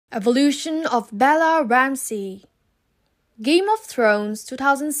Evolution of Bella Ramsey. Game of Thrones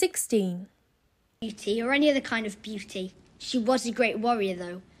 2016. Beauty, or any other kind of beauty. She was a great warrior,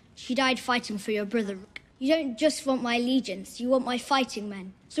 though. She died fighting for your brother. You don't just want my allegiance, you want my fighting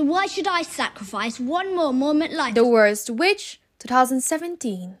men. So why should I sacrifice one more Mormont life? The Worst Witch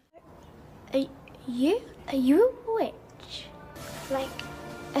 2017. Are you a witch? Like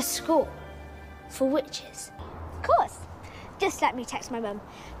a school for witches? Of course. Just let me text my mum,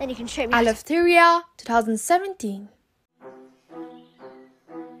 then you can show me. Elefthería 2017.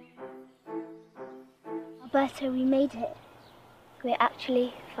 Alberto, we made it. We're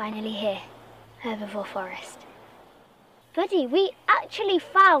actually finally here. Herbivore Forest. Buddy, we actually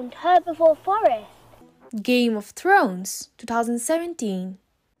found Herbivore Forest. Game of Thrones 2017.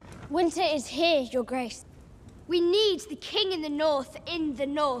 Winter is here, Your Grace. We need the king in the north in the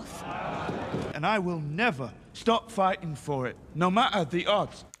north. And I will never stop fighting for it, no matter the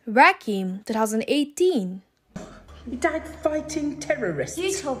odds. Rakim 2018. You died fighting terrorists.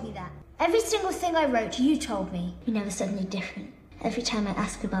 You told me that. Every single thing I wrote, you told me. You never said any different. Every time I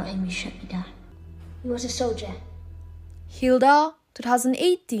ask about him, you shut me down. He was a soldier. Hilda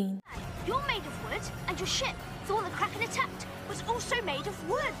 2018. You're made of wood, and your ship, the one the Kraken attacked, was also made of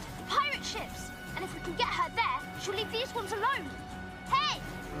wood. Pirate ships. And if we can get her there, she'll leave these ones alone. Hey!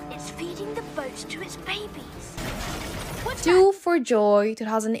 It's feeding the boats to its babies. What's Two for Joy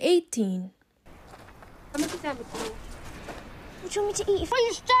 2018. I'm looking down the pool. What do you want me to eat? What are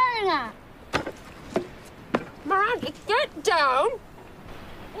you staring at? Miranda, get down!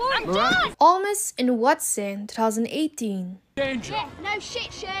 I'm done! Almas and Watson 2018. Danger! Yeah, no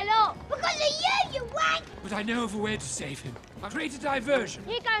shit, Sherlock. Because of you wank! But I know of a way to save him. I'll create a diversion.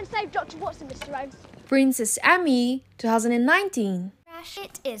 You go and save Dr. Watson, Mr. Rose. Princess Emmy 2019.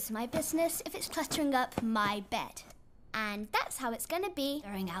 It is my business if it's cluttering up my bed. And that's how it's gonna be,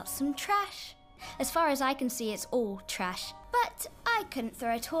 throwing out some trash. As far as I can see, it's all trash. But I couldn't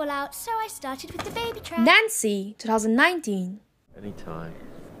throw it all out, so I started with the baby trash. Nancy 2019. Anytime.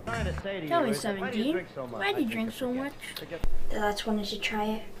 Tell me, 17. Why do you drink so much? The lads wanted to try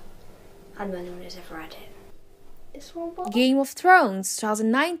it. And no one has ever had it. This one bottle? Game of Thrones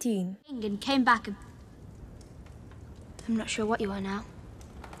 2019. And came back. I'm not sure what you are now.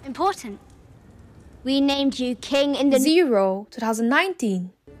 Important. We named you king in the... Zero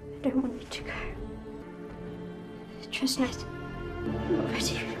 2019. I don't want you to go. Trust us. I'm not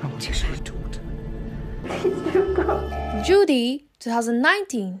ready. I want to say daughter. Please don't go. Judy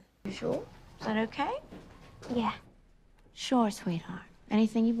 2019. You sure? Is that okay? Yeah. Sure, sweetheart.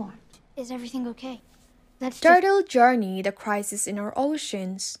 Anything you want. Is everything okay? Let's Turtle Journey, The Crisis in Our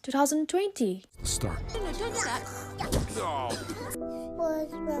Oceans 2020. Start. No, don't do that.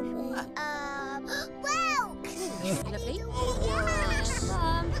 What's lovely? Lovely.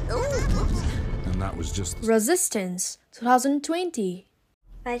 And that was just... Resistance 2020.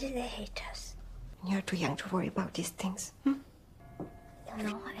 Why do they hate us? You're too young to worry about these things.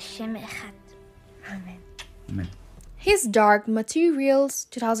 Amen. His Dark Materials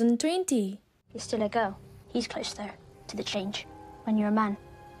 2020. You're still a girl. He's close, though, to the change. When you're a man,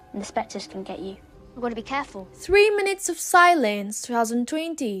 and the spectres can get you. We've got to be careful. 3 Minutes of Silence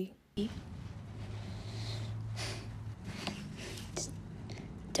 2020.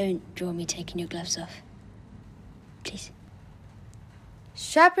 Don't draw me taking your gloves off. Please.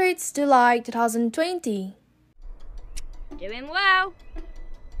 Shepherd's Delight 2020. Doing well.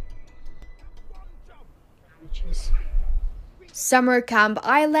 Summer Camp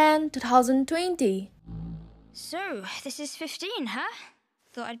Island 2020. So, this is 15, huh?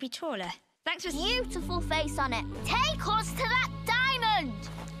 Thought I'd be taller. Thanks for... Beautiful face on it. Take us to that diamond!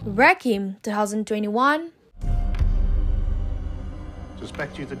 Wrecking 2021.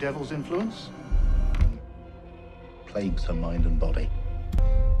 Suspect you the devil's influence? Plagues her mind and body.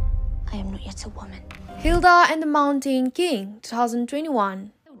 I am not yet a woman. Hilda and the Mountain King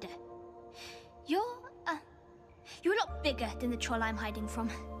 2021. You're a lot bigger than the troll I'm hiding from.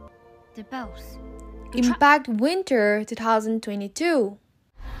 The bells. Impact Winter 2022.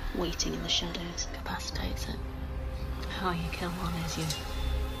 Waiting in the shadows capacitates it. How you kill one is you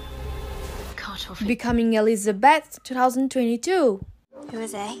cut off. Becoming Elizabeth 2022. Who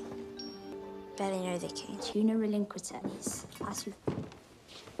is they? Barely know the king. Tuna relinquites.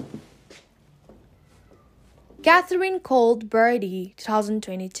 Catherine Cold Birdie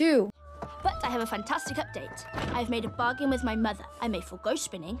 2022. But I have a fantastic update. I've made a bargain with my mother. I may forgo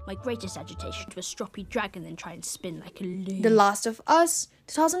spinning, my greatest agitation, to a stroppy dragon than try and spin like a loon. The Last of Us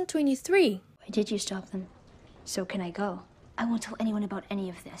 2023. Why did you stop them? So can I go? I won't tell anyone about any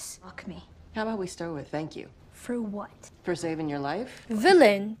of this. Mock me. How about we start with thank you? For what? For saving your life?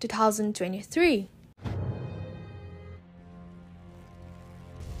 Villain 2023.